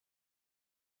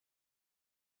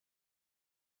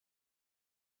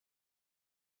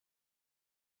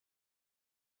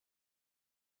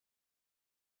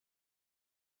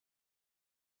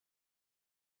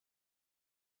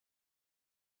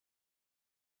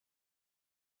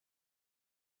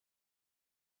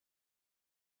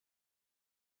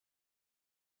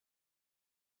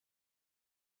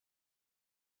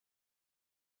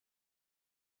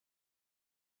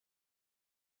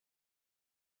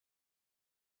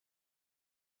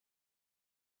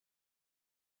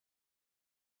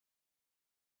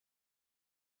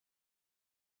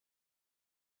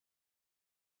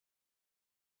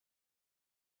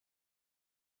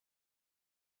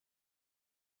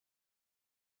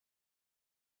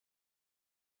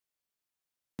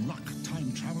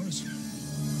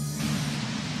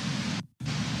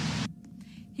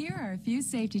Here are a few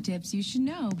safety tips you should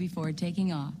know before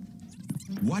taking off.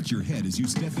 Watch your head as you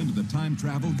step into the time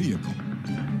travel vehicle.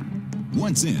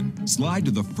 Once in, slide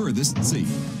to the furthest seat.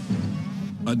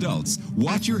 Adults,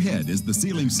 watch your head as the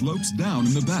ceiling slopes down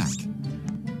in the back.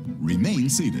 Remain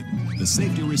seated. The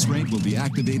safety restraint will be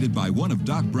activated by one of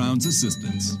Doc Brown's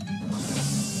assistants.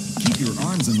 Keep your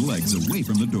arms and legs away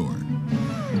from the door.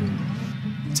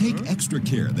 Take extra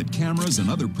care that cameras and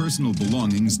other personal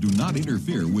belongings do not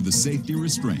interfere with the safety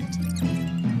restraint.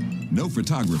 No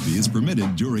photography is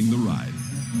permitted during the ride.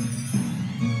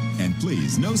 And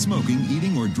please, no smoking,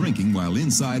 eating, or drinking while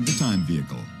inside the time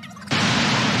vehicle.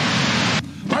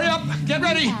 Hurry up! Get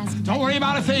ready! Don't worry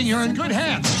about a thing. You're in good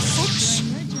hands.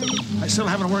 Oops! I still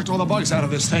haven't worked all the bugs out of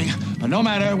this thing. But no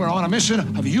matter, we're on a mission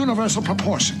of universal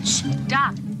proportions.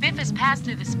 Doc, Biff has passed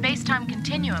through the space-time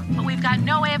continuum, but we've got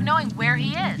no way of knowing where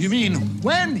he is. You mean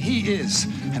when he is?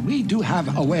 And we do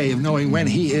have a way of knowing when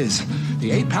he is.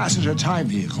 The 8-passenger time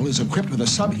vehicle is equipped with a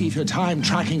sub-ether time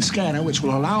tracking scanner, which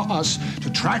will allow us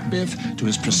to track Biff to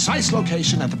his precise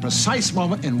location at the precise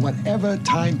moment in whatever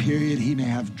time period he may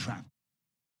have traveled.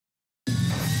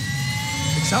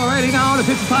 Accelerating now to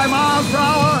 55 miles per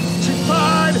hour,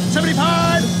 65,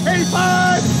 75,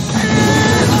 85,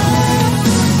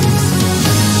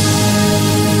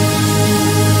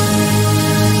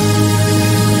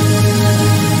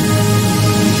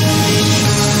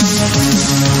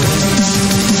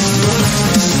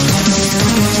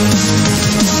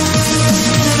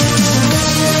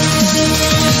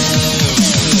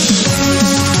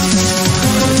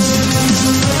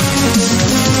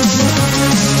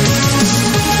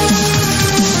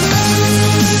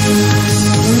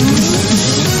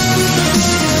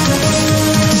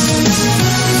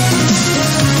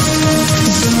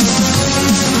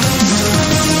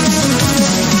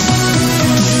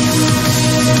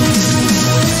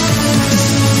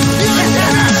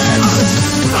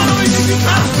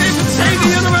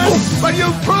 But you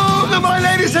prove that my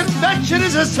lady's invention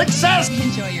is a success!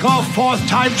 Go forth,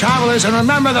 time travelers, and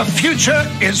remember the future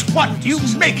is what you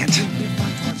make it!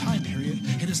 Back to our time period,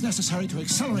 it is necessary to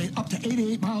accelerate up to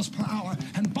 88 miles per hour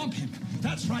and bump him.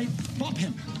 That's right, bump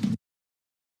him.